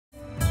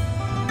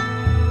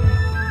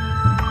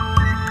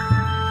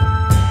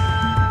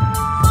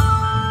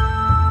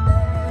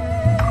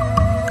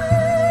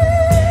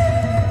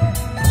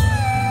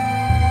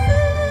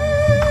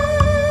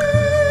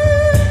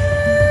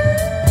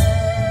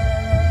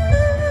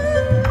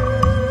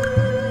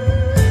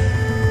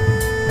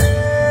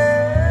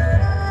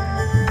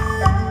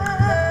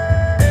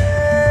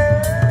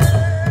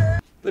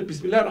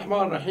Bismillah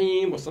ar-Rahman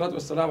ar-Rahim, wa salatu wa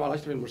salam ala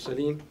ashraf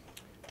al-mursaleen.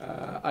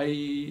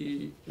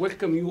 I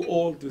welcome you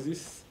all to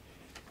this,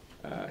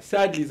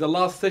 sadly, the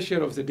last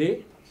session of the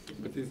day.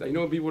 But I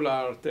know people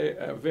are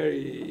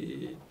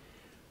very,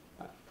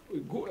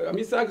 I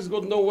mean, thanks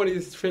God, no one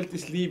is felt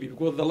sleepy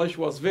because the lunch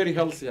was very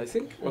healthy, I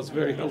think, was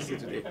very healthy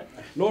today.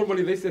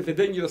 Normally, they say the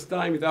dangerous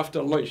time is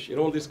after lunch in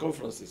all these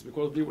conferences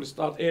because people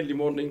start early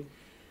morning.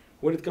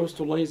 When it comes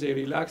to lunch, they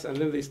relax and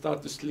then they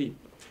start to sleep.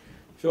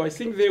 So I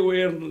think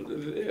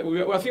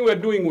I think we're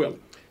doing well.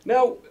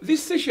 Now,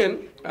 this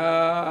session,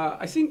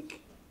 I think,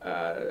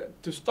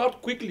 to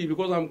start quickly,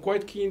 because I'm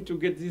quite keen to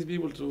get these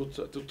people to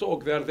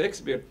talk, they are the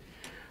expert.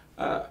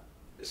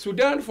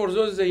 Sudan, for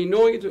those they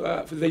know it,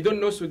 if they don't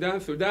know Sudan,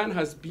 Sudan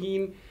has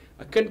been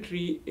a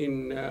country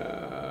in,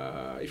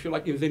 if you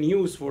like, in the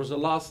news for the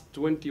last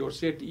 20 or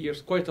 30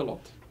 years, quite a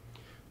lot.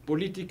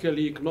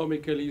 Politically,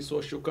 economically,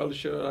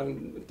 socio-cultural,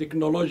 and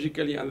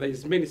technologically, and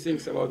there's many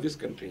things about this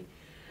country.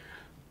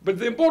 But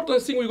the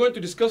important thing we're going to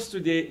discuss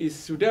today is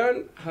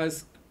Sudan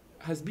has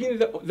been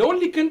the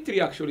only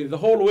country, actually, in the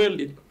whole world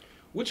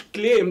which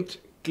claimed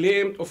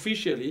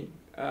officially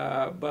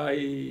by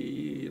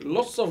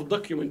lots of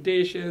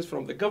documentations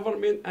from the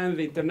government and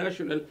the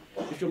international,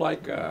 if you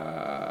like,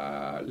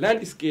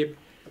 landscape,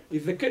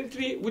 is the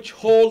country which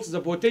holds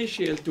the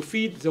potential to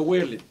feed the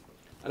world.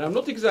 And I'm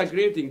not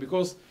exaggerating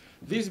because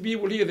these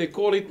people here, they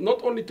call it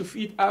not only to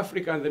feed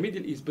Africa and the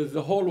Middle East, but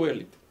the whole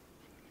world.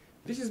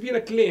 This has been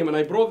a claim, and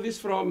I brought this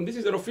from, this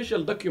is an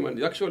official document.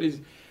 It actually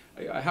is,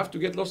 I have to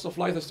get lots of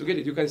lighters to get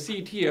it. You can see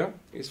it here.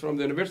 It's from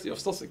the University of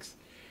Sussex.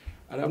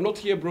 And I'm not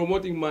here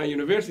promoting my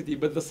university,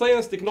 but the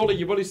science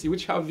technology policy,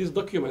 which have this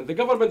document, the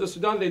government of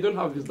Sudan, they don't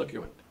have this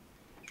document.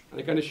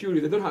 And I can assure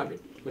you they don't have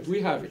it, but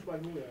we have it.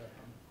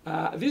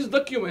 This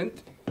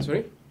document,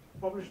 sorry?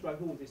 Published by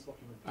who, this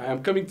document? I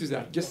am coming to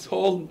that. Just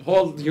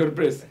hold your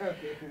breath.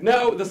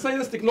 Now, the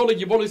science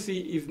technology policy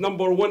is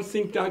 #1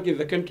 think tank in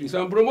the country.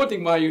 So I'm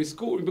promoting my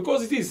school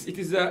because it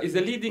is a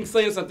leading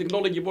science and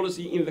technology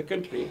policy in the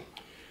country.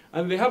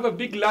 And they have a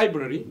big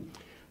library.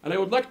 And I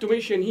would like to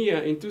mention here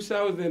in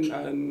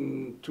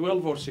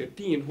 2012 or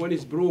 13, when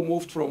ISBRU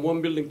moved from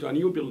one building to a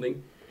new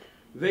building,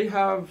 they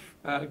have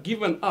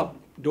given up,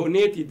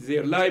 donated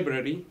their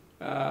library.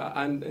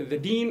 And the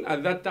dean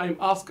at that time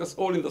asked us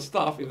all in the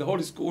staff, in the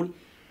whole school,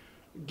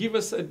 give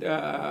us,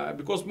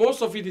 because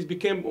most of it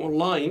became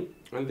online,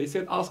 and they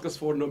said, ask us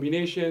for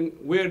nomination,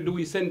 where do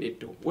we send it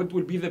to? What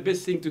would be the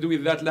best thing to do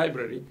with that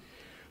library?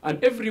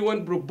 And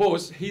everyone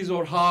proposed his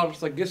or her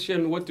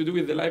suggestion what to do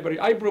with the library.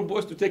 I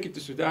proposed to take it to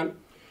Sudan.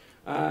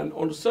 And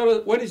on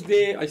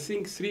Wednesday, I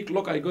think 3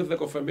 o'clock, I got the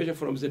confirmation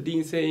from the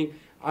dean saying,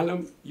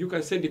 Allam, you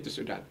can send it to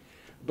Sudan.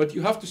 But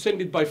you have to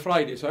send it by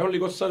Friday, so I only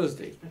got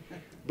Thursday.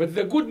 But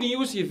the good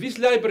news is this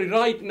library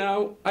right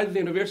now at the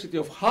University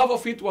of, half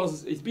of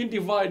it's been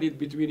divided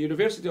between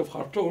University of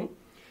Khartoum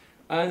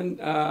and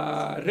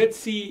Red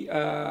Sea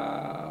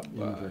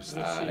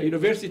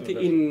University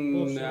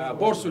in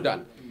Port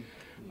Sudan.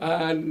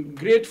 And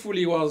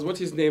gratefully was, what's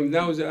his name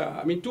now,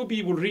 I mean, 2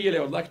 people really,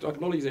 I would like to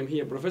acknowledge them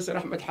here. Professor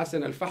Ahmed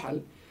Hassan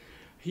Al-Fahal,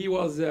 he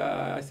was,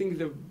 I think,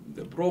 the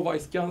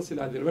Pro-Vice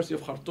Chancellor at the University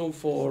of Khartoum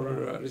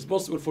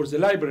responsible for the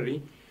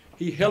library.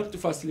 He helped to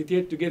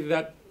facilitate to get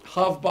that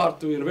half part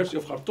to University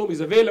of Khartoum. Is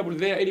available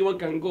there, anyone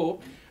can go.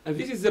 And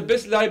this is the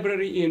best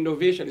library in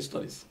innovation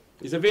studies.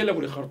 It's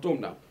available in Khartoum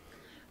now.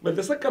 But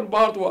the second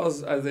part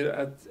was at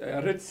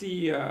Red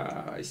Sea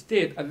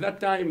State. At that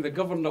time, the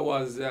governor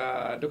was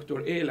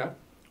Dr. Ela,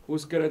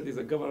 who's currently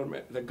the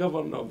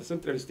governor of the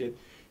Central State.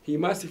 He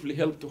massively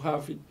helped to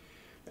have it,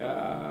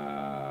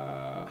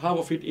 half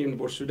of it in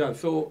Port Sudan.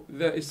 So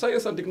the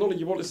science and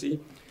technology policy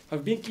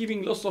have been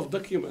keeping lots of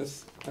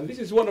documents, and this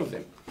is one of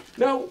them.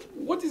 Now,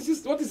 what is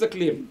this? What is the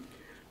claim?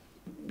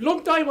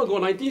 Long time ago,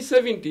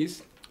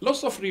 1970s,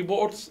 lots of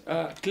reports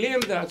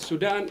claimed that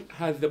Sudan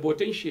has the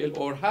potential,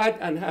 or had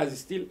and has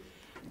still,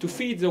 to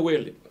feed the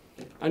world.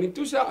 And in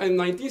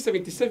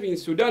 1977,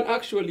 Sudan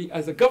actually,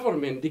 as a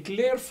government,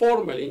 declared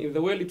formally in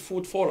the World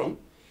Food Forum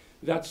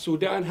that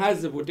Sudan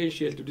has the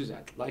potential to do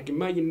that. Like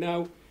imagine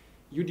now,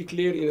 you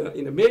declare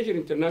in a major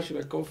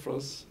international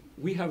conference,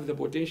 we have the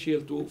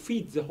potential to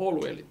feed the whole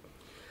world.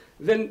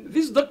 Then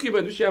this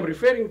document, which I'm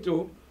referring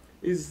to,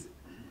 is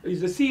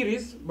a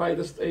series by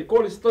the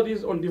called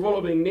Studies on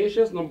Developing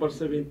Nations, number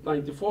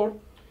 794,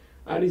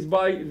 and is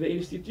by the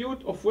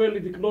Institute of World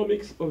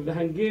Economics of the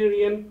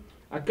Hungarian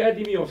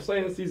Academy of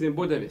Sciences in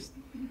Budapest.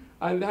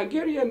 And the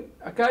Hungarian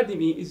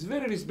Academy is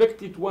very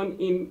respected one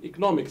in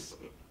economics.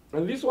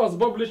 And this was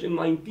published in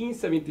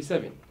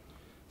 1977.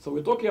 So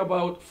we're talking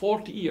about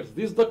 40 years.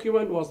 This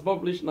document was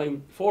published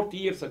 40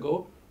 years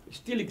ago. It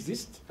still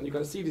exists, and you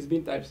can see it is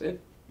being typeset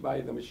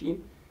by the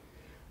machine.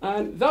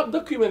 And that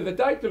document, the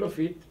title of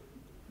it,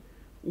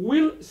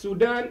 Will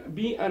Sudan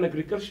be an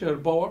agricultural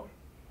power?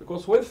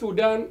 Because when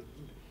Sudan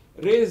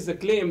raised the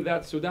claim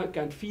that Sudan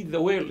can feed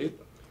the world,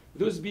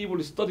 those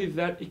people studied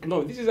that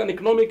economic. This is an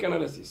economic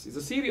analysis. It's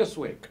a serious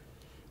work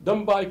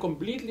done by a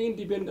completely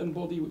independent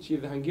body, which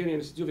is the Hungarian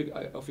Institute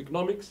of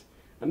Economics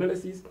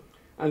Analysis.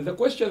 And the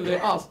question they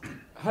asked,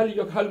 هل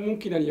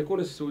ممكن أن يكون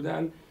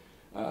السودان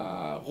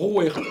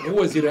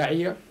غوة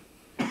زراعية?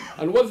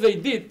 And what they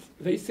did,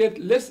 they said,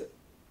 let's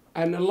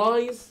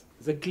analyze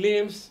the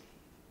claims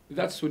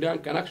that Sudan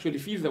can actually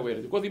feed the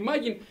world. Because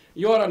imagine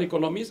you are an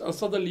economist and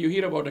suddenly you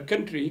hear about a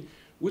country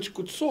which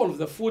could solve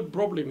the food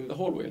problem in the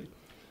whole world.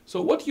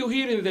 So what you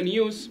hear in the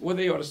news,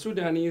 whether you are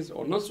Sudanese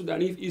or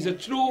non-Sudanese, is a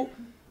true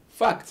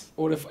fact,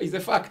 or is a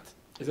fact,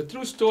 is a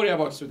true story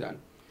about Sudan.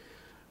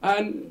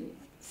 And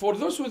for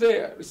those who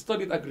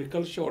studied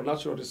agriculture or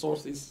natural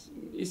resources,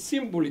 it's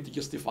simply to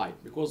justify,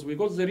 because we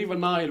got the River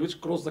Nile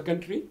which crosses the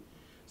country,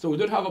 so we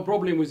don't have a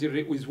problem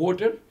with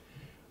water,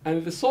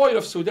 and the soil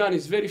of Sudan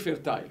is very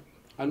fertile.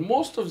 And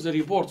most of the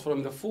reports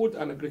from the Food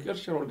and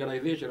Agriculture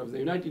Organization of the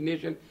United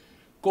Nations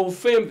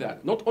confirm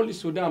that. Not only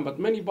Sudan, but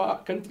many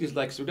countries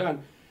like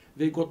Sudan,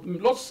 they got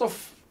lots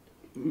of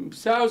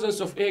thousands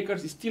of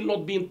acres still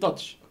not being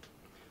touched.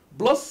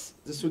 Plus,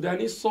 the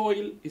Sudanese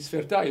soil is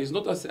fertile. It's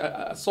not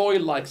a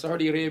soil like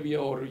Saudi Arabia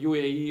or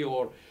UAE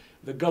or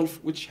the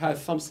Gulf, which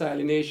has some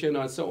salination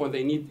and so on.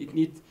 It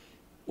needs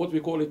what we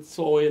call it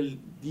soil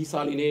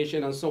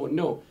desalination and so on.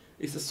 No,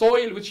 it's a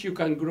soil which you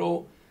can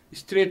grow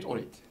straight on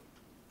it.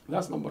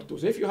 That's number two.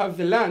 So if you have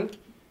the land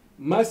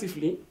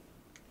massively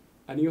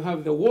and you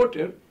have the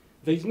water,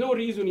 there is no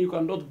reason you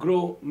cannot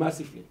grow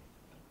massively.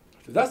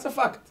 So that's a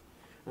fact.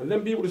 And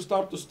then people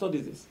start to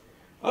study this.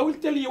 I will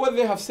tell you what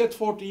they have said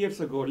 40 years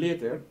ago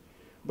later.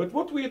 But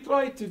what we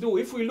try to do,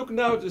 if we look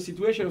now at the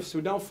situation of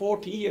Sudan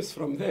 40 years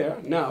from there,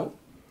 now,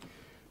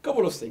 a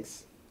couple of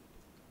things.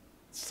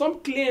 Some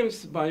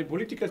claims by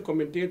political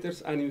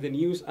commentators and in the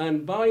news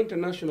and by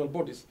international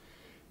bodies,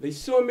 there's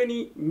so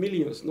many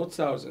millions, not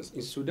thousands,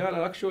 in Sudan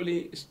are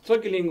actually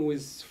struggling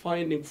with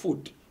finding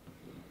food.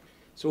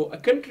 So a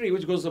country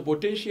which has the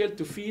potential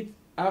to feed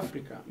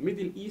Africa,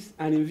 Middle East,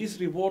 and in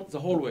this report, the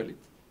whole world.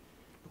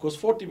 Because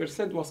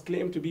 40% was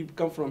claimed to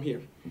come from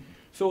here.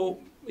 So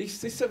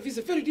it's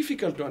very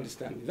difficult to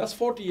understand. That's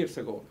 40 years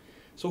ago.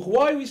 So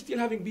why are we still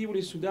having people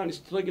in Sudan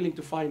struggling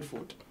to find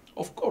food?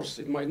 Of course,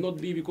 it might not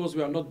be because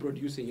we are not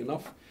producing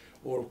enough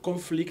or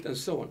conflict and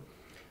so on.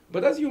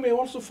 But as you may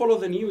also follow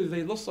the news,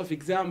 there are lots of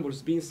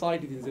examples being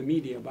cited in the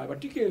media,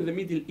 particularly in the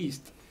Middle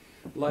East,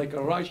 like a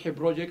Rajhi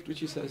project,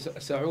 which is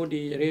a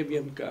Saudi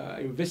Arabian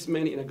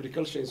investment in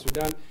agriculture in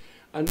Sudan.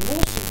 And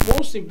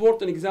most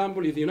important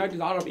example is the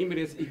United Arab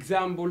Emirates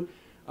example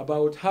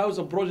about how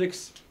the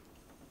projects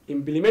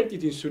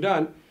implemented in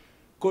Sudan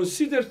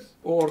considered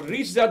or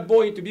reached that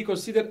point to be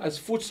considered as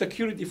food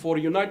security for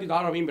United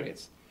Arab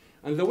Emirates.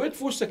 And the word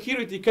food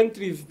security,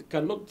 countries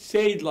cannot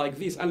say it like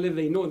this unless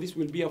they know this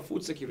will be a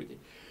food security.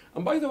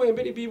 And by the way,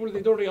 many people,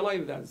 they don't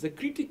realize that. The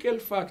critical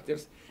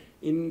factors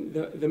in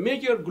the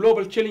major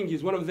global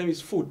challenges, one of them is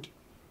food.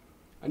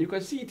 And you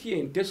can see it here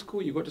in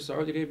Tesco, you go to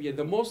Saudi Arabia,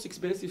 the most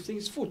expensive thing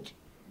is food.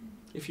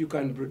 If you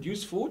can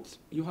produce food,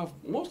 you have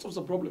most of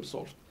the problems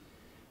solved.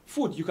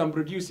 Food, you can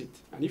produce it.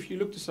 And if you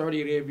look to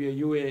Saudi Arabia,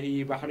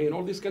 UAE, Bahrain,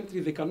 all these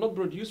countries, they cannot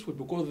produce food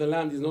because the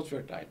land is not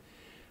fertile.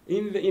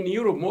 In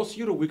Europe, most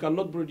Europe, we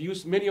cannot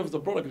produce many of the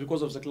products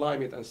because of the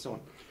climate and so on.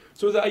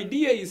 So the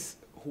idea is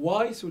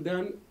why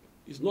Sudan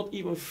is not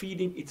even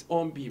feeding its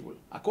own people,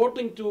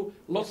 according to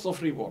lots of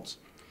reports.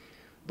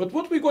 But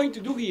what we're going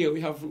to do here,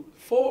 we have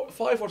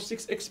 5 or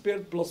 6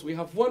 experts, plus we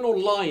have one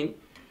online,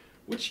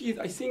 which is,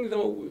 I think,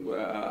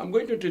 I'm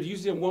going to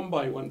introduce them one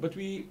by one, but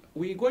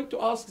we're going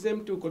to ask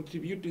them to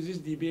contribute to this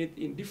debate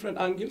in different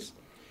angles.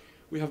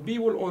 We have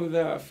people on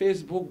the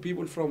Facebook,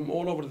 people from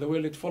all over the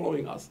world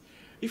following us.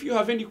 If you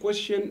have any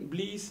question,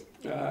 please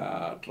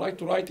try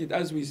to write it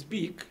as we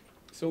speak,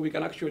 so we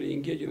can actually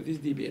engage in this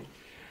debate.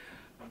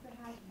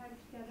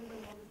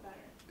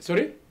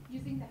 Sorry?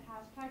 Using the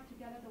hashtag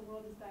Together the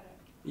World is Better.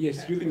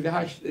 Yes, using the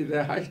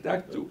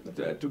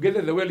hashtag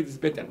Together the World is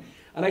Better.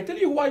 And I tell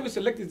you why we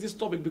selected this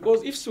topic,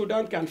 because if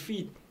Sudan can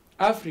feed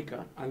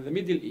Africa and the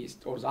Middle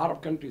East, or the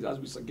Arab countries as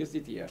we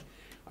suggested here,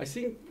 I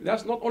think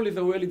that's not only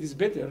the world is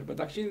better, but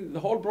actually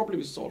the whole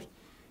problem is solved.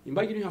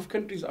 Imagine you have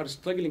countries are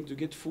struggling to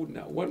get food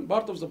now. One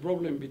part of the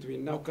problem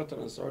between now Qatar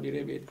and Saudi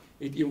Arabia,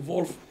 it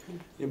involves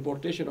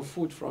importation of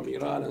food from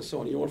Iran and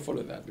so on. You all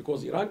follow that,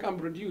 because Iran can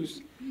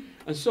produce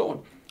and so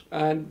on.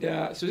 And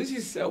so this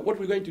is what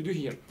we're going to do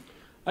here.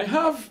 I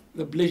have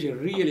the pleasure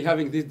really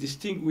having these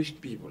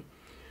distinguished people.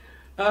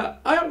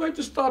 I am going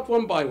to start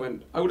one by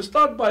one. I will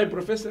start by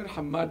Professor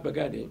Hammad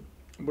Bagadi.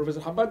 Professor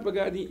Hammad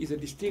Bagadi is a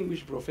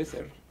distinguished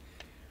professor.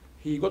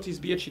 He got his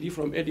PhD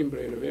from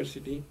Edinburgh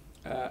University.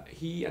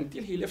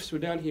 Until he left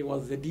Sudan, he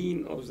was the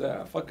dean of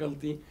the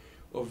Faculty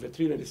of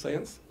Veterinary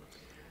Science.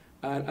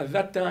 And at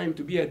that time,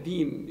 to be a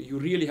dean, you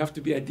really have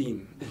to be a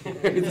dean.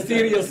 It's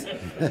serious.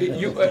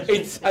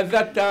 It's at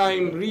that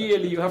time,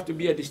 really, you have to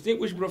be a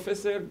distinguished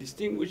professor,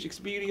 distinguished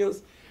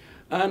experience.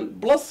 And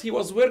plus, he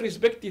was well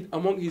respected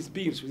among his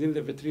peers within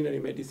the veterinary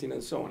medicine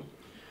and so on.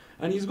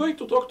 And he's going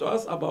to talk to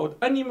us about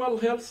animal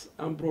health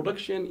and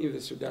production in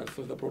the Sudan.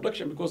 For the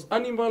production, because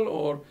animal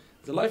or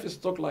the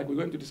livestock, like we're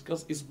going to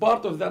discuss, is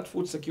part of that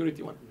food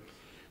security one.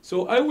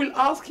 So I will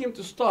ask him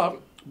to start,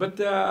 but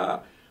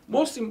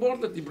Most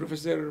importantly,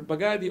 Professor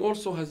Bagadi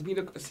also has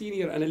been a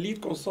senior and a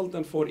lead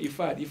consultant for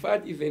IFAD.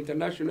 IFAD is the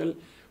International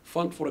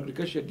Fund for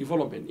Agricultural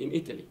Development in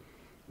Italy,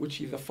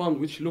 which is a fund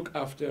which look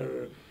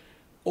after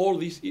all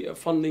this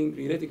funding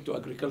relating to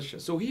agriculture.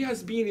 So he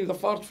has been in the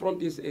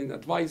forefront in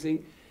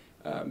advising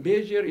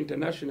major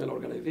international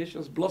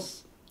organizations,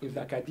 plus in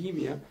the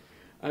academia,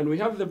 and we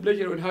have the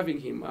pleasure of having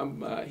him.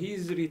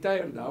 He's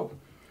retired now,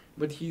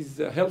 but he's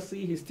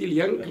healthy, he's still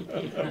young.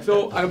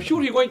 So I'm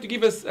sure he's going to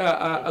give us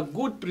a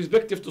good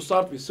perspective to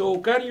start with. So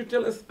can you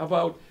tell us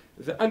about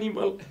the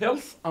animal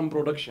health and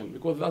production,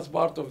 because that's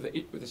part of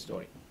the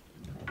story.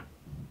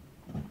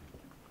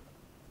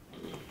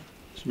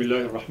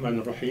 Bismillah ar-Rahman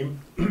ar-Rahim.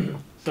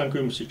 Thank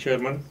you, Mr.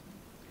 Chairman.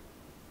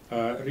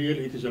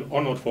 Really, it is an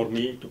honor for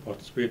me to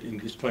participate in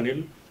this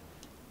panel,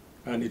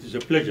 and it is a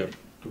pleasure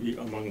to be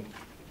among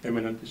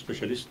eminent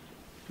specialists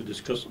to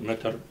discuss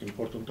matter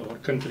important to our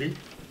country.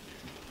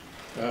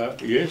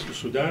 Yes,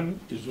 Sudan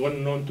is well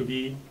known to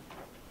be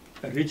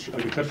a rich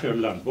agricultural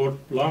land, both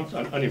plants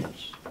and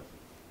animals.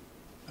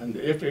 And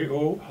the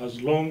FAO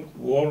has long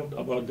warned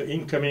about the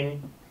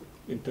incoming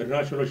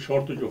international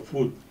shortage of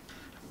food.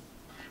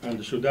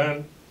 And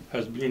Sudan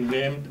has been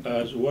named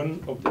as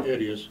one of the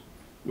areas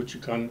which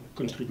can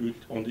contribute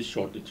on this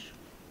shortage.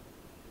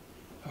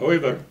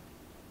 However,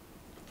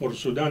 for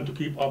Sudan to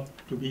keep up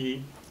to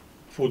be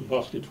food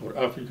basket for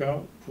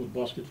Africa, food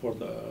basket for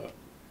the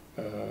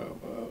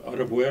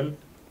Arab world,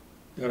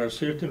 there are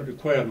certain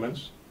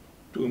requirements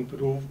to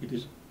improve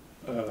its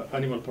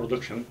animal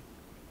production,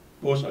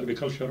 both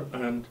agriculture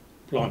and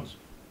plants.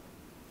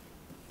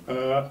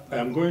 I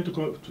am going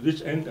to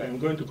this end, I am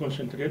going to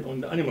concentrate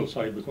on the animal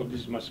side because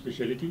this is my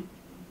specialty.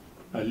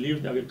 I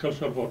leave the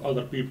agriculture for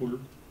other people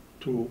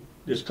to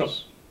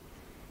discuss.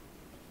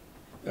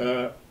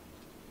 There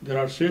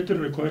are certain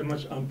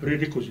requirements and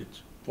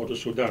prerequisites for the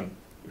Sudan.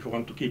 If you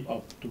want to keep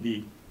up to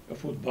be a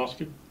food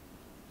basket,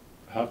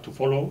 have to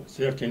follow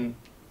certain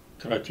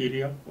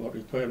criteria or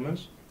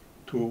requirements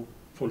to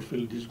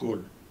fulfill this goal.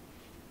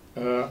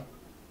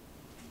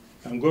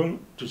 I'm going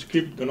to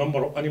skip the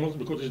number of animals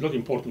because it's not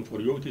important for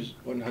you. It is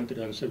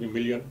 107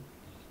 million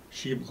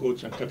sheep,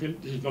 goats, and cattle.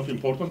 This is not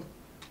important.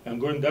 I'm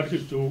going directly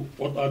to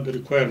what are the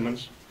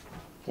requirements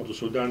for the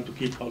Sudan to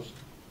keep us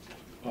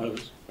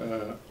as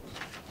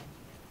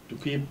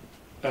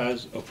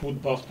a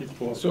food basket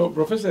for. So,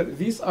 Professor,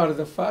 these are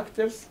the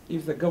factors.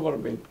 If the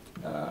government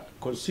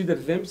consider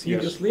them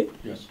seriously,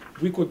 yes,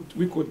 we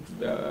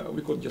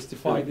could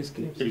justify this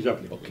claim.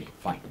 Exactly. Okay,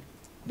 fine.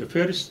 The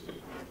first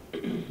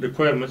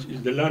requirement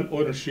is the land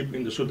ownership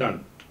in the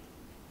Sudan.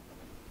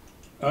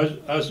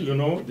 As you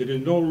know, there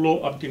is no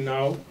law up to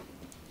now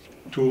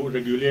to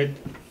regulate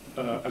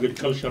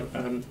agriculture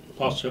and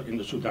pasture in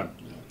the Sudan.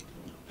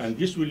 And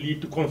this will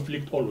lead to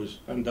conflict always,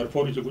 and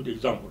therefore is a good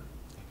example.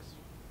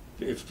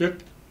 The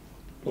effect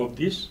of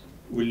this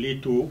will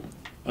lead to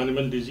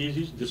animal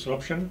diseases,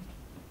 disruption,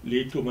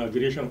 lead to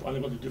migration of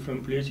animals to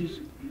different places,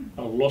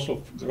 and loss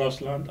of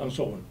grassland, and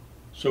so on.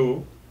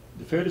 So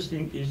the first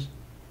thing is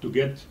to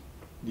get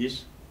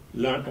this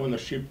land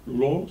ownership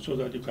law so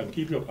that you can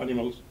keep your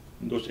animals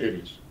in those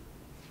areas.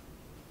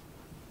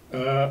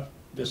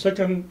 The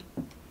second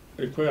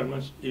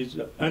requirement is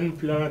the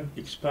unplanned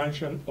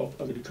expansion of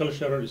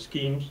agricultural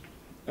schemes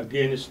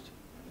against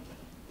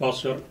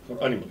pasture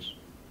for animals.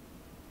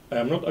 I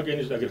am not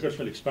against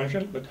agricultural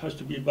expansion, but it has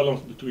to be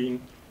balanced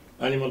between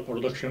animal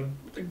production.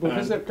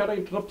 Professor, can I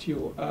interrupt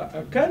you?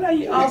 Can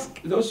I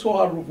ask those who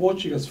are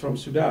watching us from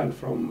Sudan,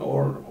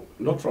 or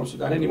not from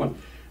Sudan, anyone,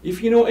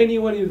 if you know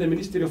anyone in the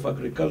Ministry of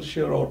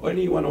Agriculture or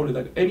anyone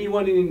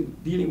in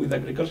dealing with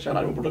agriculture and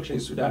animal production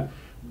in Sudan,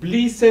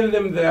 please send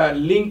them the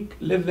link,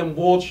 let them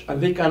watch,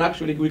 and we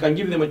can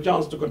give them a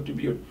chance to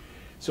contribute.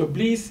 So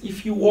please,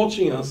 if you're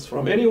watching us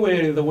from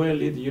anywhere in the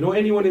world, you know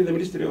anyone in the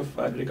Ministry of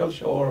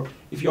Agriculture, or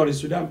if you are in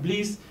Sudan,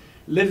 please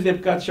let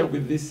them catch up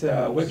with this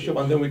workshop,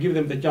 and then we give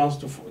them the chance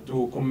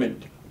to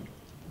comment.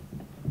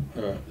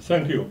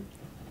 Thank you.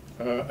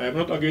 I am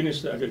not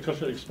against the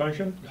agricultural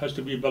expansion. It has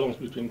to be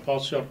balanced between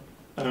pasture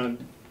and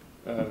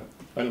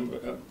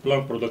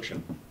plant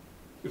production.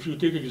 If you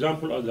take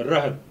example of the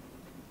Rahad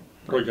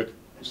project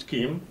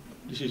scheme,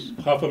 this is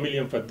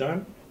 500,000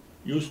 faddan,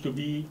 used to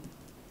be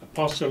a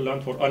pasture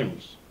land for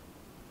animals.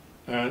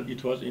 And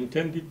it was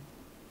intended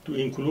to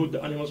include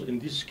the animals in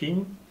this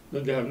scheme,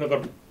 but they have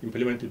never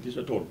implemented this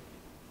at all.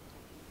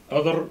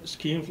 Other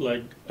schemes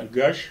like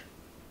Al-Gash,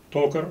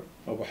 Tokar,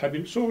 Abu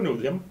Habil, so many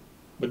of them,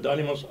 but the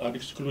animals are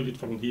excluded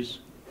from these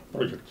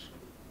projects.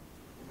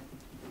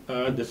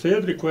 The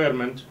third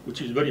requirement,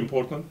 which is very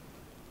important,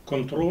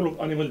 control of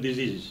animal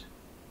diseases.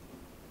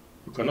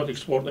 You cannot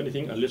export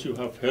anything unless you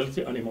have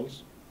healthy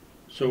animals.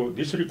 So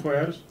this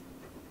requires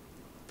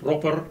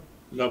proper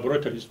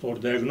laboratories for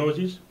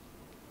diagnosis,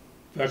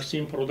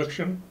 vaccine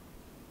production,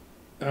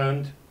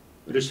 and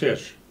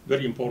research,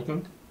 very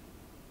important.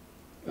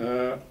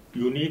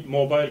 You need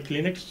mobile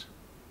clinics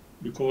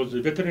because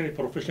the veterinary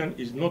profession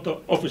is not an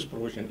office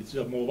profession, it's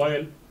a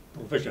mobile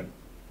profession.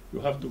 You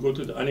have to go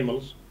to the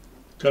animals,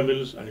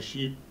 camels and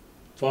sheep,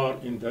 far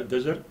in the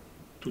desert,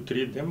 to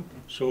treat them,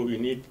 so we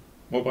need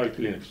mobile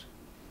clinics.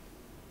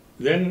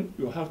 Then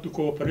you have to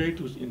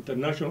cooperate with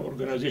international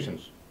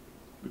organizations,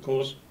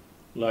 because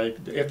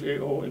like the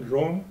FAO in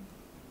Rome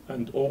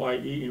and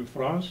OIE in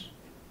France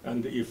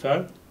and the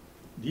IFAD,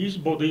 these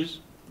bodies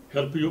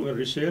help you in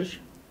research,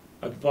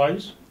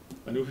 advice,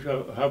 and if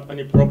you have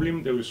any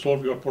problem, they will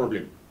solve your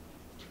problem.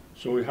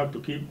 So we have to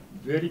keep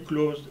very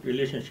close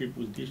relationship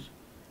with these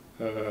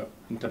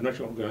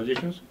international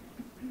organizations.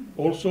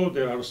 Also,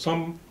 there are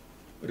some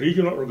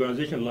regional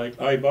organizations like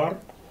IBAR,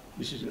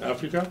 this is in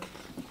Africa,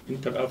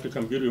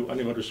 Inter-African Bureau of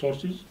Animal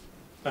Resources,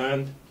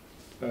 and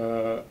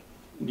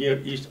Near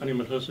East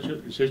Animal Health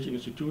Research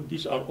Institute.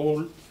 These are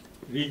all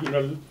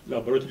regional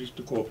laboratories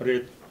to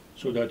cooperate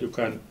so that you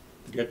can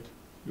get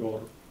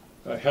your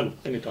help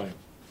anytime.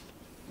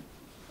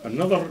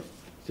 Another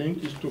thing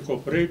is to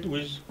cooperate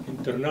with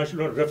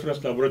international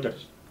reference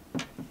laboratories.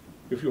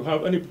 If you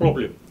have any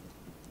problem,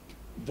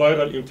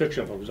 viral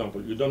infection, for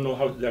example, you don't know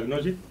how to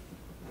diagnose it,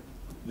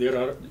 there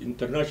are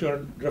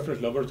international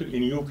reference laboratories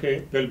in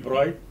UK,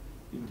 Belgrade,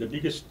 the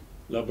biggest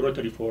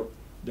laboratory for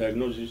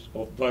diagnosis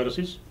of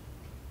viruses.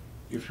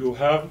 If you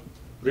have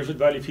Rift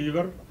Valley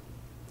fever,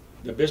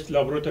 the best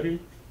laboratory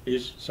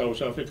is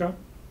South Africa.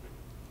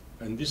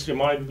 And this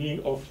reminds me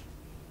of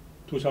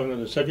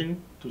 2007,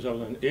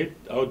 2008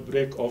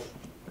 outbreak of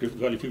Rift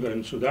Valley fever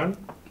in Sudan.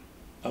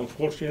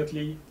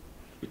 Unfortunately,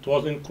 it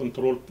wasn't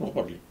controlled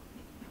properly.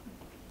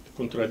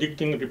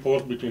 Contradicting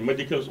reports between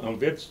medicals and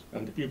vets,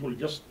 and the people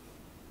just,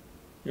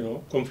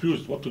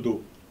 confused what to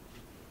do.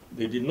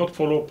 They did not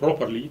follow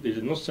properly. They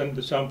did not send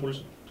the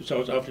samples to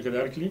South Africa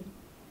directly,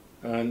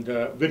 and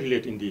very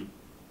late indeed.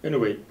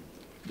 Anyway,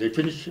 they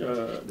finished,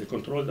 they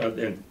controlled at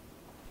the end.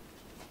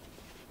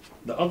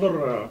 The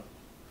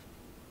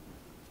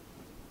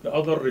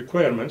other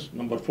requirements,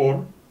 number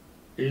 4,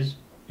 is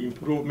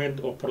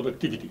improvement of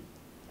productivity.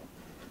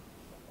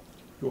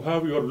 You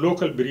have your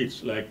local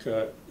breeds, like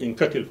in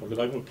cattle, for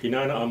example,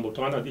 Kinana and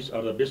Botana, these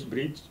are the best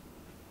breeds.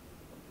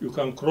 You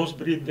can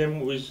crossbreed them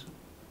with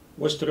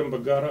Western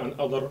Bagara and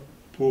other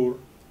poor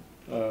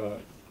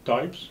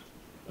types,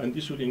 and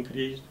this will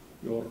increase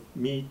your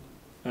meat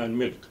and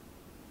milk.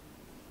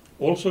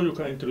 Also, you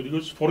can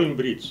introduce foreign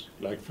breeds,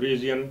 like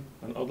Frisian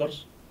and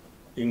others,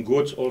 in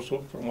goats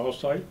also from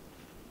outside,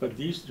 but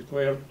these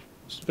require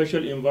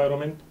special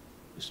environment,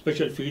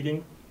 special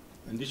feeding,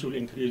 and this will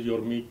increase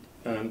your meat.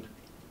 And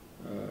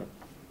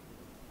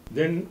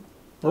then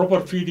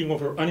proper feeding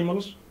of your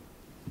animals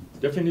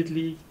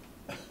definitely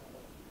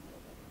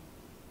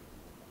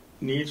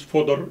needs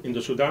fodder in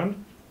the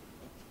Sudan.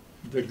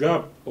 The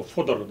gap of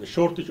fodder, the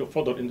shortage of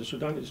fodder in the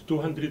Sudan is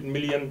 200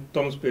 million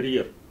tons per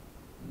year.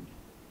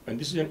 And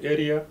this is an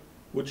area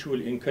which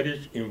will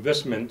encourage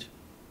investment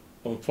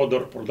on fodder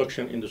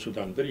production in the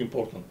Sudan. Very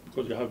important,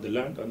 because you have the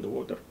land and the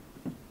water,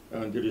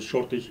 and there is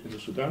shortage in the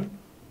Sudan.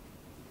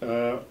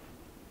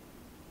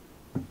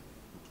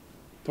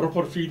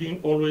 Proper feeding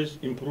always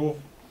improve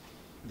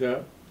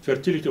the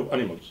fertility of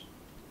animals.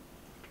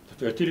 The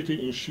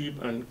fertility in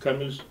sheep and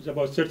camels is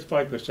about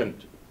 35%.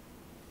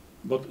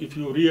 But if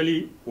you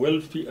really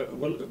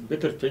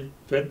better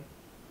fed,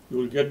 you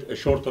will get a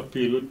shorter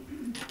period.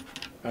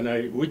 And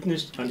I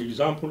witnessed an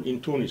example in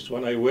Tunis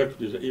when I worked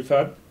with the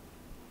IFAD.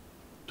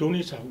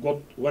 Tunis have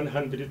got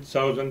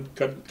 100,000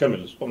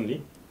 camels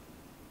only,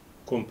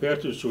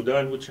 compared to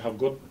Sudan, which have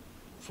got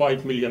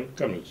 5 million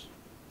camels.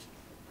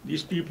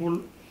 These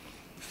people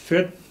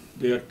fed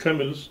their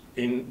camels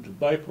in the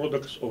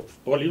byproducts of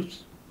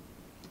olives,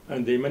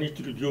 and they managed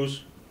to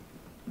reduce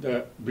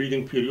the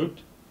breeding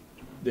period.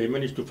 They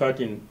managed to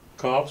fatten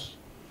calves,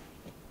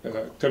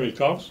 camel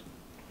calves.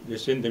 They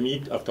send the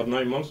meat after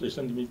 9 months. They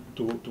send the meat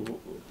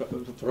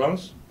to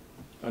France,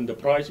 and the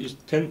price is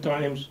 10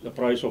 times the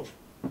price of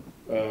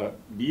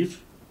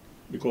beef,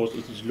 because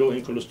it is low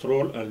in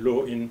cholesterol and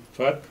low in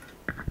fat.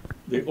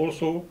 They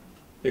also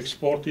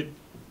exported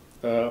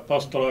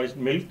pasteurized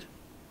milk.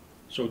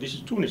 So this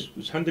is Tunis,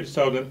 with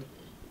 100,000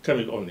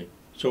 camels only.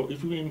 So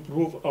if we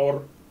improve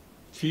our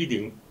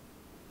feeding,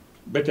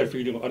 better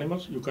feeding of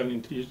animals, you can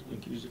increase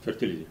the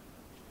fertility.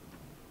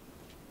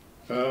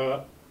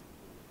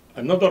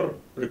 Another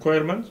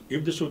requirement,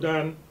 if the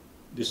Sudan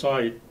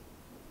decide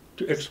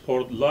to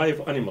export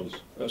live animals,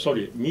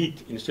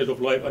 meat instead of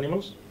live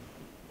animals,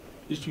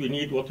 is we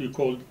need what we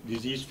call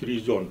disease-free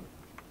zone.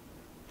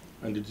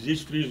 And the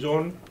disease-free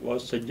zone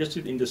was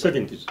suggested in the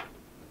 70s.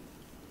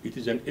 It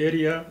is an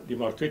area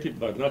demarcated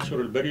by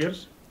natural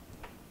barriers.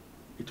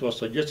 It was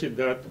suggested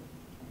that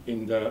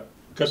in the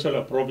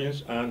Kassala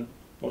province and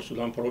Port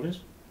Sudan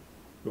province,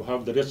 you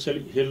have the Red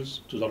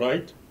Hills to the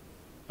right,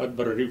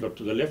 Adbara River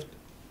to the left,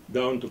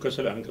 down to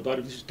Kassala and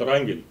Qatar. This is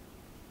triangle.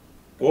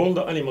 All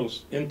the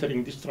animals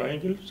entering this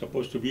triangle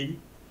supposed to be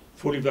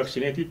fully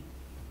vaccinated,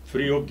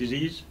 free of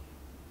disease,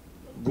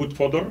 good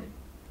fodder,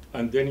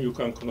 and then you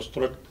can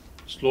construct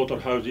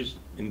slaughterhouses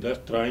in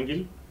that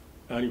triangle,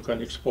 and you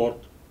can export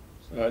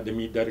the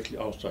meat directly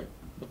outside.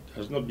 But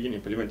has not been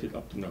implemented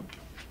up to now.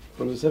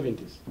 From the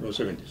 70s? From the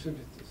 70s.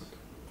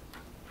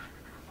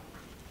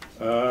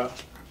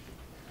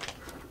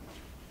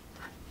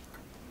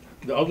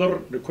 the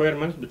other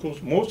requirements,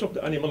 because most of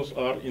the animals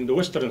are in the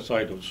western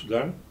side of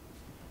Sudan,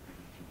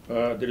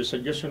 there is a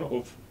suggestion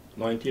of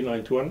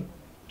 1991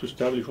 to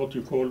establish what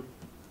you call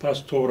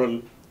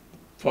pastoral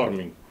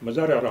farming,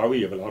 مزارع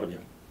رعوية بالعربي.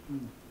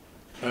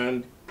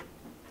 And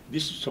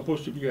this is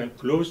supposed to be a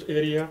closed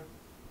area,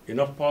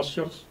 enough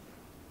pastures,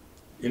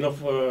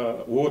 enough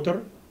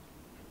water,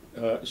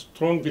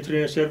 strong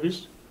veterinary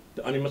service.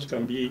 The animals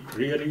can be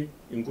really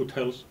in good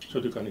health so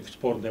they can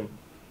export them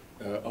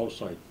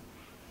outside.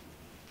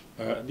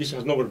 This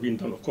has never been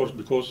done, of course,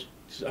 because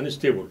it is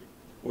unstable.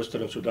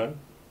 Western Sudan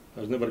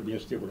has never been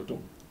stable at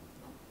all.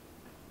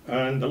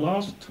 And the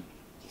last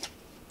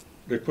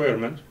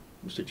requirement,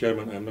 Mr.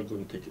 Chairman, I'm not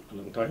going to take a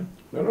long time.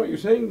 No, you're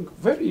saying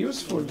very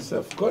useful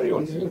stuff. Carry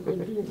on.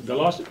 The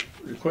last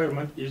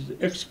requirement is the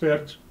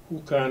expert who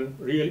can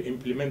really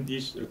implement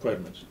these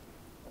requirements.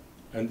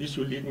 And this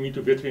will lead me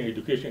to veterinary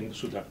education in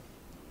Sudan.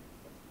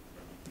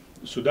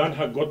 Sudan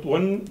had got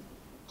one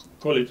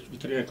college,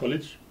 veterinary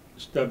college,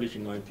 established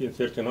in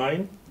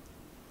 1939,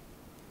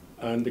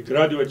 and the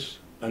graduates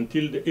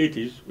until the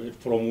 80s were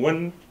from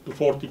 1 to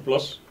 40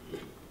 plus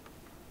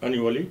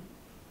annually,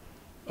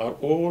 are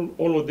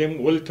all of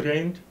them well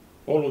trained,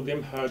 all of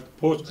them had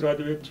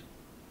postgraduate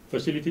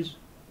facilities,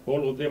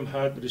 all of them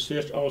had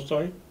research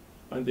outside,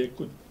 and they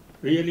could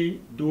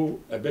really do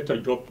a better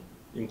job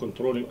in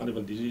controlling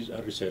animal disease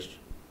and research.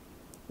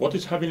 What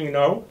is happening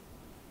now,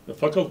 the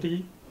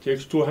faculty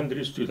takes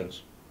 200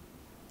 students.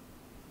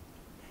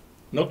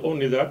 Not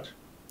only that,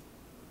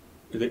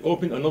 they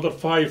open another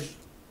 5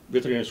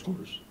 veterinary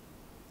schools.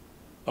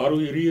 Are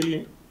we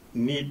really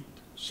need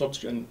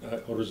such an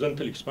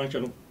horizontal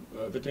expansion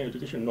of veterinary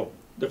education? No,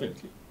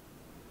 definitely.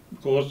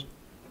 Because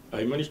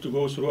I managed to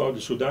go throughout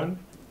the Sudan,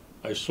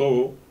 I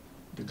saw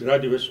the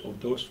graduates of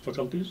those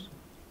faculties,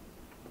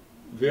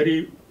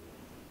 very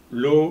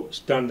low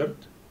standard,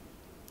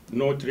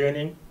 no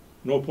training,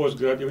 no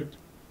postgraduate.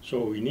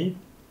 So we need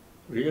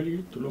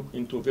really to look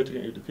into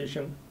veterinary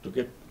education to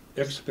get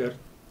experts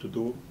to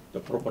do the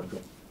proper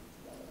job.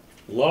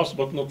 Last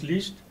but not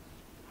least,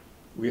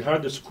 we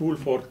had a school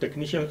for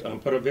technicians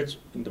and paravets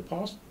in the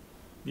past.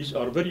 These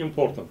are very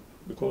important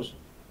because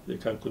they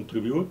can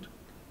contribute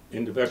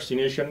in the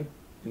vaccination,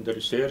 in the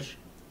research,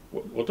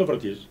 whatever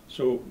it is.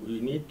 So we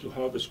need to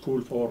have a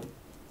school for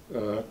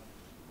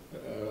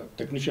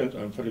technicians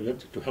and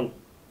paravets to help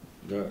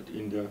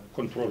in the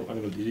control of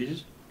animal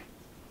diseases.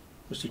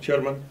 Mr.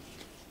 Chairman,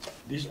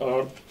 these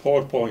are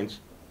 4 points,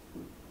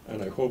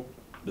 and I hope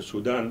the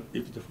Sudan,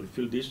 if they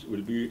fulfill this,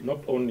 will be not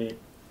only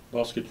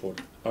basket for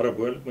Arab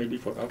world, maybe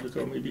for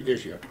Africa, maybe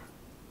Asia.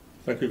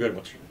 Thank you very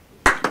much.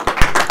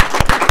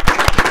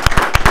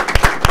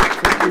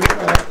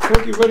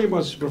 Thank you very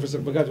much, Professor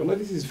Bagadi. Well,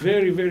 this is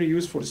very, very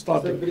useful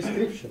starting. The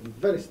prescription,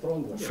 very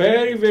strong one.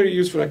 Very, very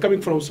useful.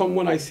 Coming from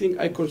someone, I think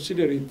I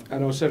consider it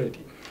an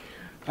authority.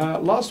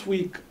 Last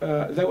week,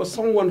 there was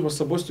someone who was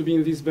supposed to be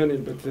in this panel,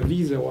 but the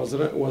visa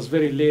was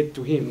very late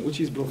to him, which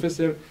is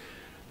Professor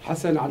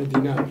Hassan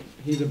Al-Dinar.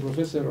 He's a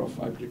professor of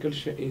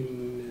agriculture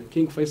in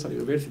King Faisal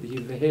University.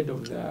 He's the head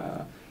of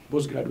the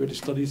postgraduate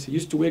studies. He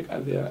used to work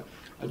at the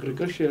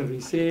Agricultural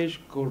Research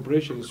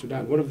Corporation in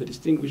Sudan, one of the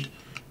distinguished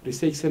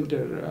research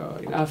centers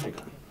in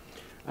Africa.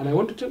 And I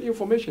want to tell you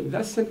information.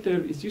 That center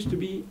used to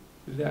be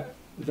the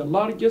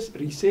largest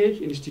research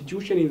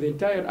institution in the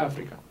entire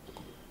Africa.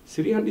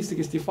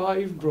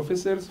 365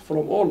 professors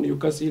from all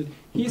Newcastle.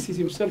 He's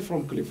himself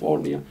from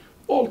California,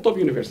 all top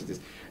universities.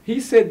 He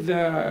said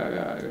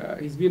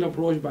he's been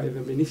approached by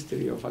the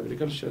Ministry of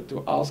Agriculture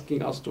to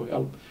asking us to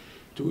help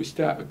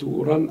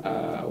to run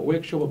a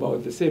workshop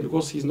about the same,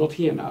 because he's not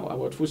here now,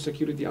 about food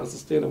security and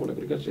sustainable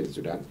agriculture in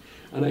Sudan.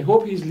 And I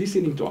hope he's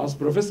listening to us.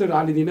 Professor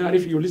Ali Dinar,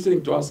 if you're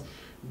listening to us,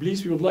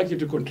 please, we would like you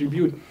to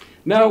contribute.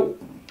 Now,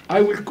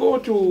 I will go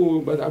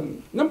to, but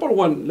number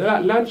one,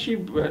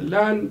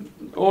 land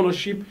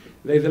ownership.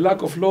 There is a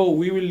lack of law.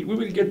 We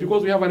will get,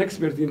 because we have an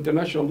expert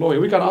international lawyer.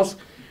 We can ask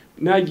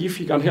Nagy if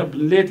he can help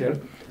later.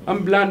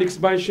 Unplanned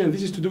expansion.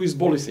 This is to do with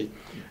policy.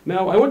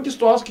 Now, I want just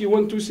to ask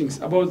you two things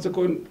about the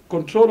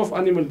control of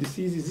animal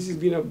diseases. This has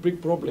been a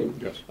big problem,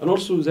 yes. And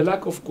also the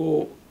lack of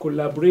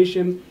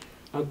collaboration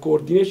and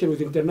coordination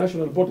with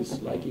international bodies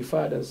like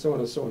IFAD and so on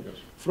and so on. Yes.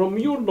 From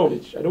your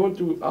knowledge, I don't want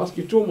to ask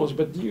you too much,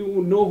 but do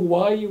you know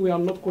why we are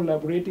not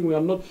collaborating, we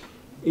are not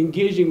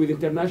engaging with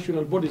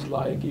international bodies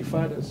like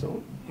IFAD and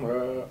so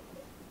on?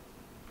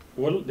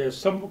 Well, there's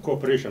some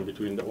cooperation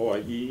between the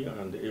OIE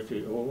and the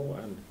FAO,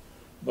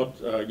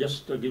 but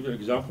just to give you an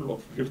example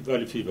of Rift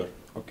Valley fever.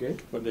 Okay.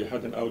 When they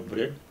had an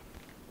outbreak,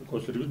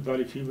 because Rift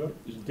Valley fever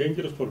is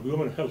dangerous for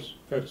human health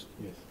first.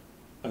 Yes.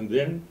 And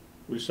then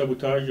will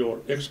sabotage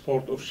your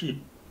export of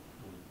sheep.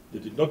 They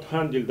did not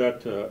handle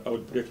that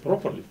outbreak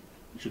properly.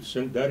 You should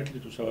send directly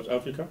to South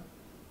Africa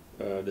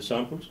the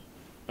samples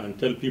and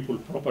tell people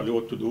properly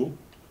what to do.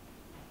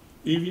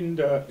 Even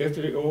the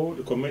FAO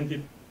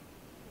recommended,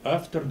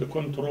 after the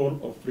control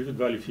of Rift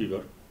Valley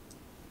fever,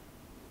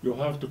 you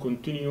have to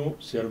continue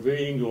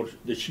surveying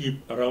the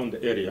sheep around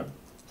the area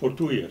for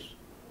 2 years.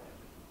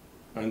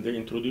 And they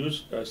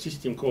introduced a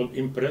system called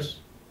Impress,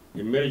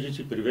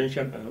 emergency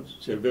prevention and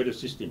surveillance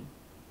system,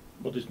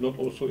 but it's not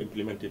also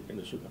implemented in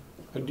the Sudan.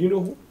 And do you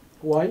know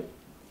why?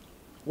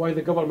 Why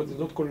the government is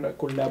not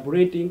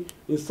collaborating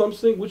in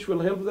something which will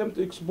help them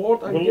to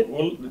export and get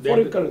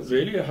foreign currency?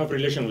 They really have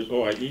relation with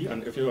OIE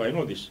and FAO, I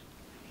know this.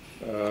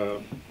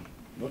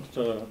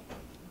 But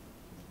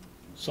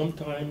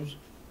sometimes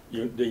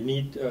they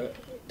need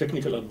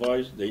technical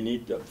advice, they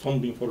need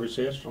funding for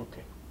research.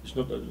 Okay. It's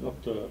not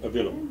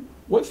available.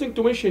 One thing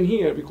to mention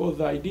here, because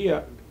the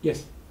idea,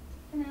 yes?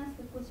 Can I ask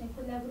a question?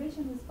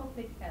 Collaboration with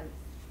public health.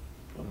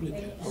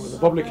 The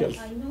public health.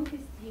 I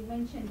noticed you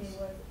mentioned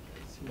there were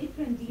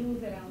different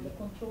views around the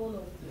control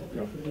of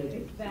the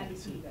Rift Valley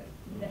fever.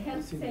 The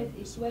health said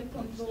it's well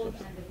controlled,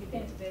 and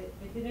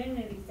the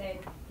veterinary said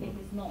it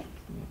is not.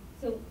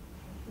 So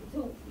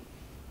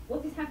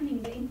what is happening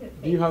in the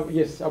interface? Do you have,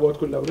 yes, about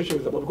collaboration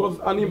with them? Because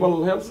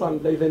animal health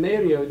and there's an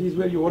area, this is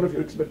where one of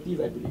your expertise,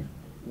 I believe.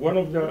 One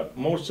of the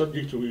most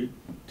subjects we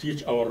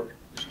teach our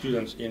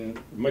students in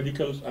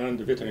medicals and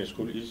veterinary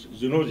school is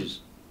zoonosis.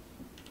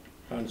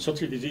 And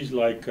such a disease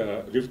like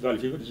Rift Valley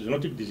fever is a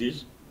zoonotic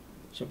disease,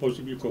 supposed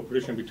to be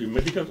cooperation between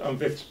medicals and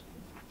vets,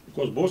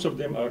 because both of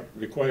them are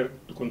required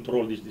to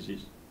control this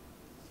disease.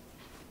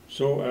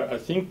 So I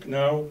think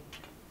now,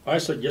 I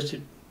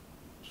suggested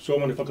so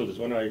many faculties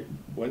when I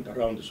went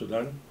around the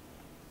Sudan,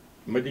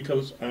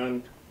 medicals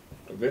and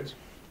vets,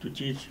 to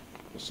teach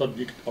the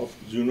subject of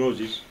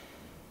zoonosis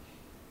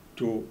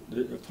to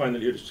the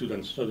final year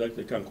students so that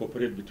they can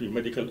cooperate between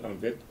medical and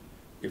vet.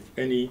 If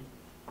any,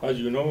 as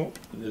you know,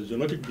 the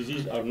zoonotic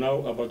disease are now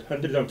about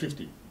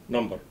 150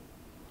 number.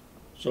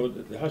 So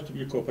there has to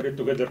be cooperate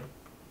together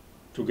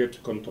to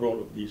get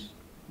control of these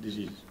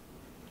diseases.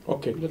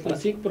 Okay. But I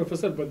think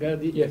Professor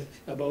Bagadi, yes,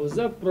 about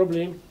that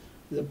problem,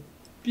 the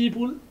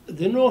people,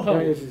 the know-how,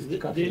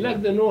 they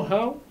lack the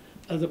know-how,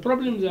 and the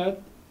problem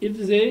that if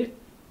they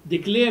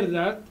declare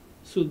that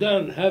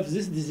Sudan has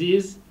this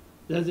disease,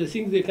 that they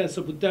think they can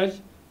sabotage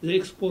the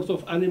export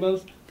of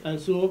animals,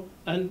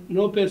 and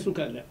no person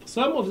can live.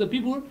 Some of the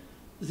people,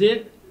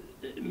 they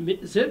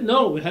said,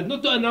 no, we had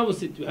not to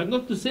announce it, we had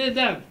not to say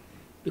that,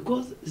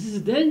 because this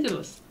is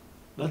dangerous.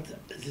 But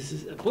this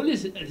is a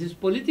policy, it is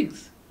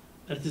politics,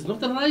 and it is not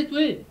the right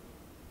way.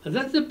 And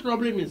that's the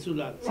problem in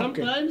Sudan.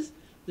 Sometimes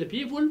the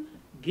people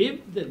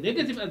give the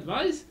negative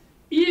advice,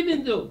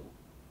 even though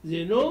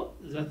they know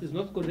that is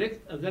not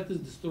correct and that is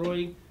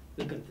destroying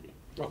the country.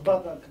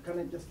 But can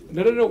I just...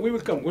 No, we will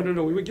come.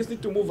 No, we just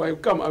need to move. I will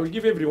come. I will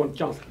give everyone a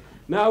chance.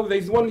 Now, there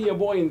is one here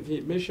point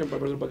he mentioned by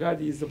Professor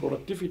Bagadi is the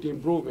productivity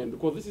improvement,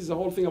 because this is the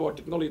whole thing about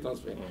technology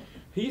transfer.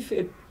 He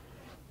said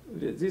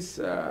this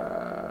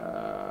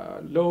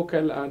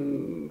local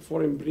and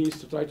foreign breeds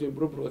to try to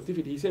improve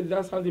productivity. He said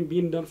that hasn't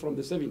been done from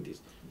the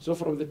 70s. So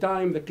from the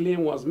time the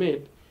claim was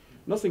made,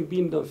 nothing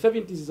been done.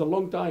 70s is a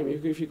long time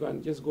if you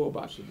can just go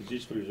back. So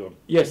disease-free zone.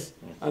 Yes,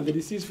 and the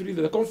disease-free,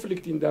 the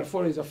conflict in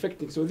Darfur is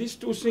affecting. So these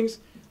two things,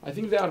 I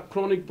think they are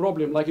chronic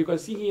problem. Like you can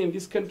see here in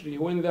this country,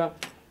 when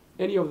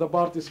any of the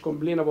parties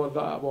complain about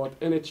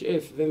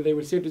NHS, then they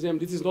will say to them,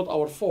 this is not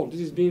our fault. This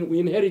is we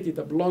inherited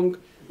a belong,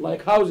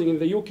 like housing in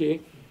the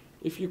UK.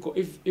 If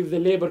the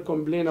Labour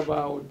complain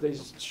about the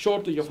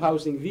shortage of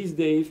housing these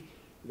days,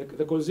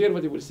 the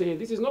Conservative will say,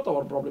 this is not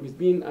our problem. It's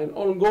been an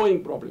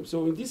ongoing problem.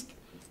 So in this,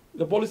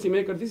 the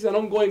policymaker, this is an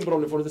ongoing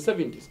problem for the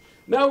 70s.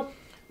 Now,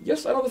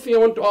 just another thing I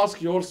want to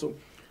ask you also,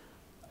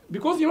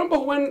 because you remember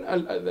when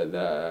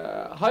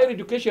the higher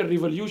education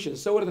revolution,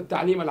 ثورة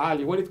التعليم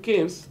العالي, when it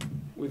came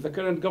with the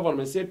current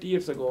government 30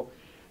 years ago,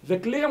 the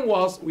claim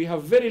was we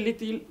have very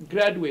little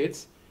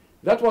graduates.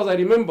 That was, I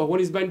remember,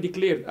 when it's been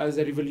declared as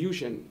a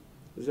revolution,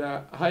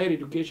 the higher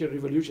education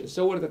revolution,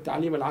 ثورة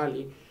التعليم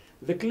العالي.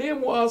 The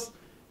claim was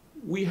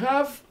we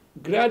have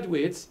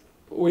graduates,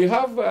 we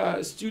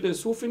have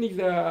students who finish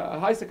the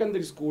high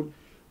secondary school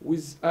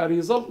with a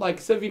result like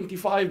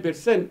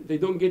 75%. They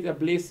don't get a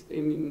place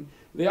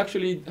they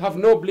actually have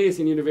no place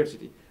in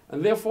university.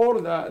 And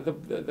therefore,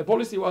 the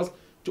policy was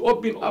to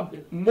open up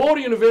more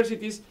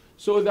universities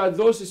so that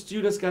those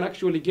students can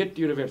actually get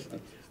to university.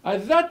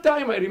 At that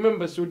time, I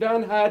remember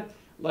Sudan had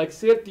like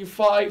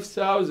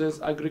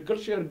 35,000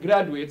 agricultural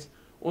graduates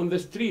on the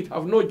street,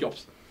 have no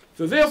jobs.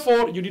 So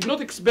therefore, you did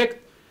not expect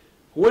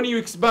when you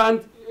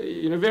expand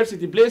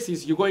university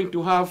places, you're going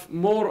to have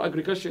more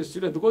agricultural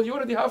students, because you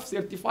already have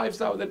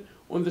 35,000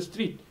 on the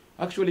street,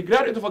 actually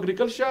graduate of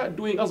agriculture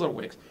doing other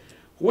works.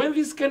 When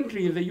this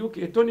country, the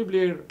UK, Tony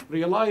Blair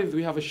realized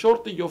we have a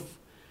shortage of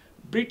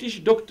British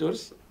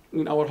doctors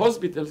in our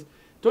hospitals,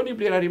 Tony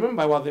Blair, I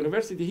remember, was at the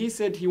university, he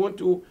said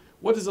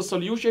what is the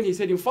solution? He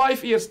said in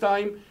 5 years'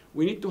 time,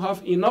 we need to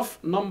have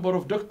enough number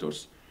of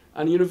doctors.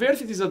 And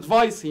universities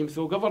advised him,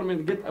 so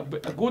government get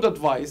a good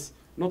advice,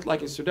 not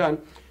like in Sudan.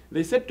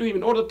 They said to him,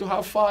 in order to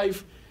have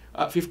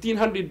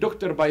 1,500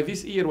 doctors by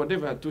this year,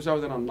 whatever,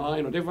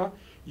 2009, whatever,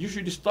 you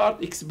should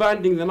start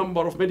expanding the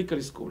number of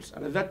medical schools.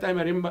 And at that time,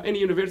 I remember any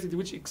university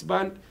which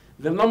expand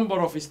the number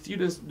of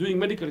students doing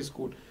medical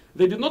school.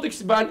 They did not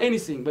expand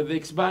anything, but they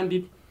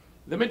expanded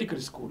the medical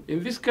school.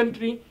 In this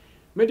country,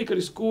 medical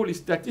school is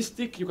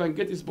statistic. You can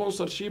get a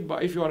sponsorship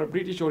but if you are a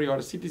British or you are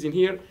a citizen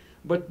here.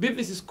 But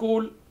business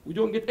school, we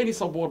don't get any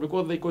support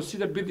because they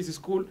consider business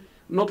school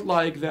not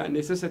like the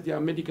necessity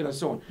and medical and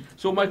so on.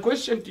 So my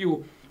question to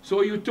you,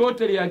 so you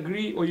totally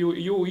agree, or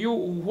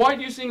why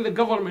do you think the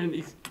government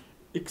is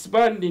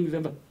expanding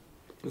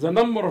the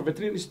number of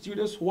veterinary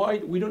students? Why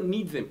we don't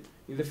need them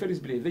in the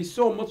first place? There's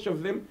so much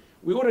of them.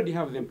 We already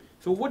have them.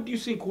 So what do you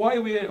think? Why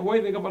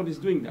the government is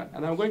doing that?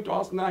 And I'm going to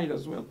ask Nahid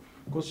as well,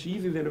 because she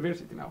is in the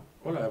university now.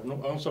 Well, I have no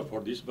answer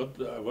for this, but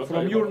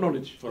from your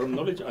knowledge. From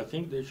knowledge, I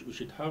think we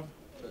should have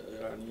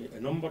a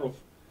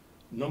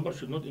number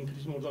should not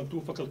increase more than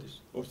 2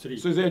 faculties or 3.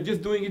 So they're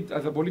just doing it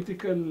as a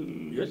political...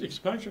 Yes,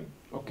 expansion.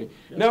 Okay.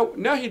 Yes. Now,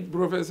 Nahid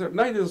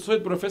is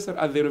associate professor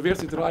at the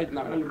university right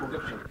now in animal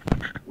production.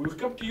 We'll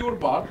come to your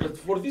part, but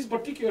for this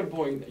particular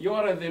point, you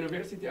are at the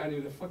university and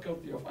in the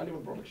faculty of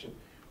animal production.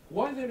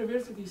 Why the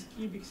universities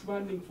keep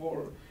expanding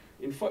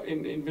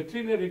in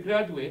veterinary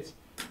graduates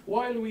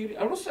while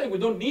I'm not saying we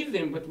don't need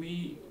them, but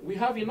we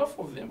have enough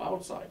of them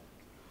outside.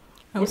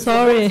 I'm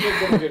sorry.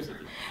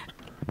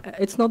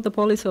 It's not the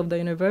policy of the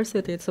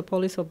university, it's a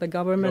policy of the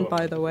government,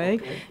 by the way,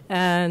 okay.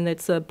 And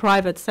it's a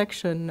private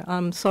section.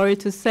 I'm sorry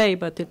to say,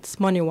 but it's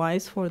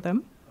money-wise for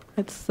them.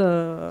 It's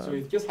so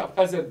it just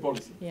haphazard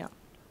policy. Yeah.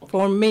 Okay.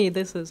 For me,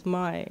 this is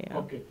my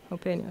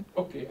opinion.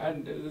 Okay,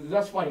 and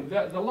that's fine.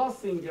 The last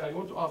thing I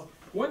want to ask,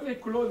 when they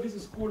closed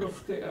this school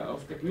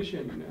of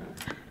technician,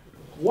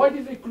 why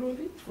did they close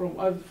it from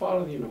as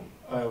far as you know?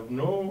 I have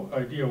no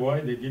idea why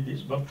they did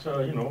this, but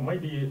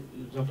maybe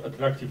it's not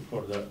attractive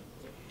for the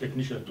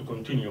technician to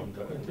continue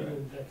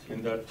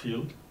in that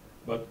field.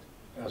 But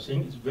I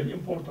think it's very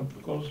important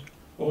because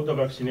all the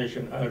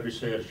vaccination and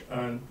research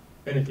and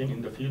anything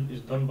in the field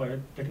is done by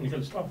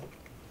technical staff.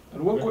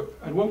 And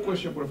one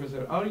question,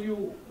 Professor,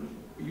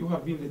 you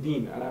have been the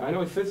dean, and I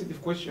know it's a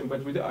sensitive question,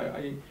 but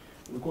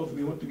because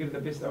we want to get the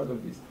best out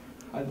of this.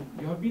 And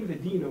you have been the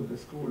dean of the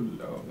School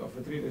of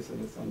Veterinary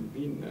Science and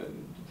been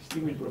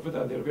distinguished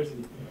professor at the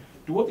university.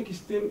 To what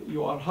extent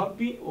you are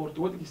happy, or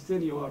to what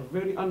extent you are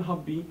very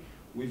unhappy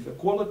with the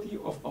quality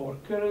of our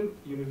current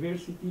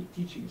university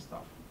teaching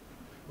staff,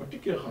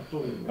 particularly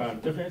Khartoum? I'm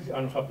definitely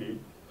unhappy.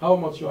 How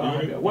much you are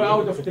happy? 1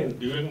 out of 10.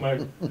 During my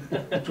 2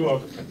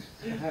 out of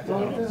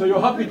 10. So you're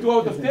happy 2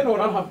 out of 10 or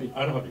unhappy?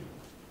 Unhappy.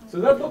 So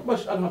that's not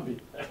much unhappy.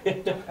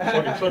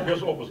 Sorry,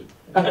 just opposite.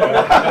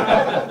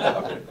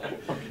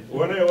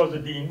 When I was the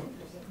dean,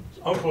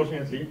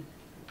 unfortunately,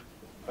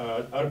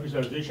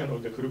 Arabicization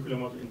of the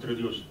curriculum was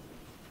introduced.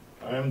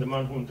 I am the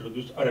man who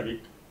introduced Arabic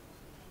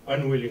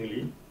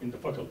unwillingly in the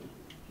faculty.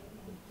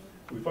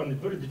 We found it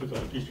very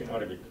difficult to teach in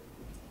Arabic.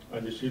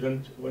 And the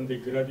students, when they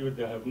graduate,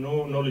 they have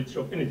no knowledge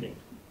of anything.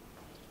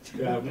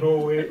 They have no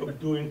way of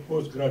doing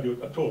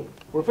postgraduate at all.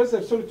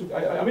 Professor, sorry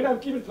I mean, I'm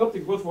keeping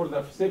interrupting both for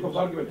the sake of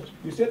argument.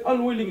 You said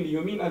unwillingly.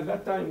 You mean at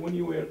that time when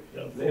you were,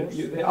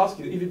 they asked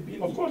you, is it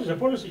being... Of course, the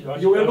policy.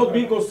 You were not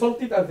being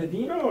consulted as the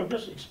dean? No,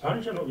 just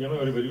expansion of,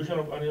 revolution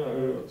of...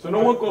 so no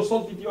one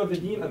consulted you as the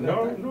dean at that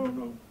time?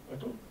 No,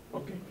 at all.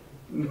 Okay.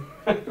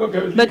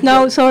 Okay. But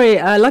now, sorry,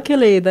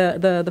 luckily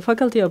the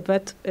faculty of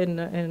vet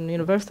in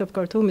University of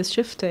Khartoum is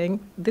shifting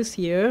this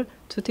year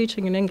to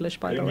teaching in English,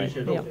 by the way.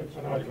 Yeah.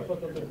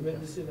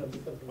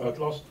 At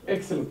last.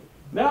 Excellent.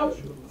 Now,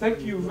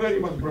 thank you very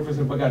much,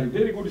 Professor Bagadi.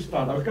 Very good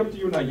start. I'll come to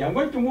you, Nahid. I'm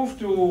going to move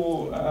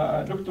to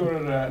Dr.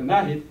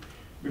 Nahid.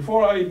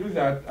 Before I do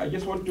that, I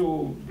just want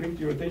to bring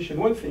to your attention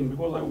one thing,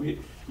 because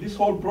this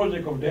whole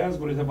project of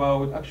Diaspora is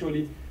about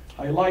actually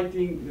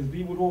highlighting the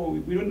people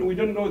who we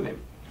don't know them.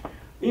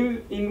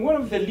 In one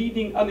of the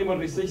leading animal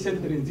research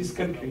centers in this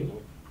country,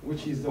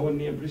 which is the one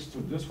near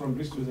Bristol, those from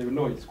Bristol they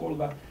know, it's called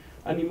the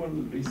Animal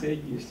Research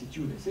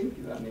Institute, I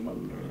think, the animal...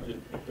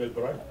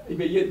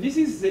 This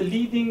is the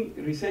leading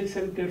research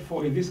center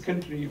in this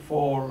country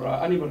for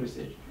animal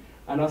research.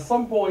 And at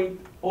some point,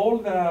 all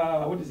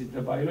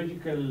the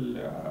biological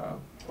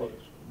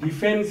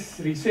defense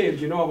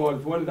research,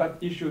 about when that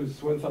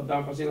issues, when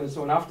Saddam Hussein and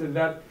so on, after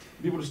that,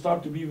 people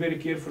start to be very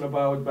careful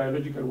about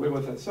biological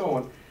weapons and so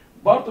on.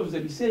 Part of the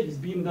research is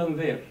being done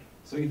there.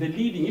 So the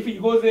leading, if you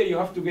go there, you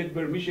have to get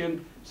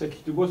permission to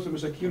go through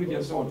security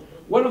and so on.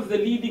 One of the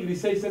leading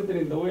research centers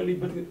in the world,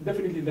 but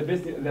definitely the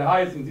best, the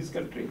highest in this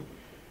country.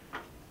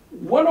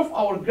 One of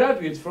our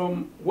graduates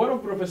from one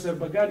of Professor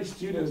Bagadi's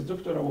students,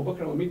 Dr. Abu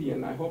Bakr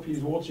Al-Midian, I hope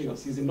he's watching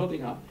us, he's in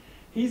Nottingham.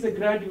 He's a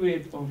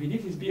graduate he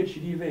did his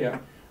PhD there,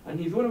 and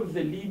he's one of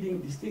the leading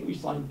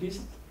distinguished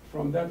scientists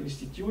from that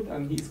institute,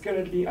 and he's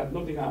currently at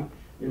Nottingham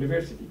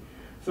University.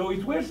 So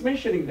it's worth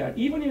mentioning that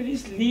even in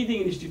this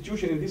leading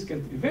institution in this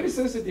country, very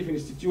sensitive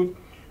institute,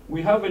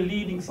 we have a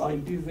leading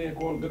scientist there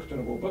called Dr.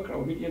 Abu Bakr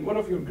Al-Midian, one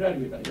of your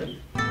graduates, I guess.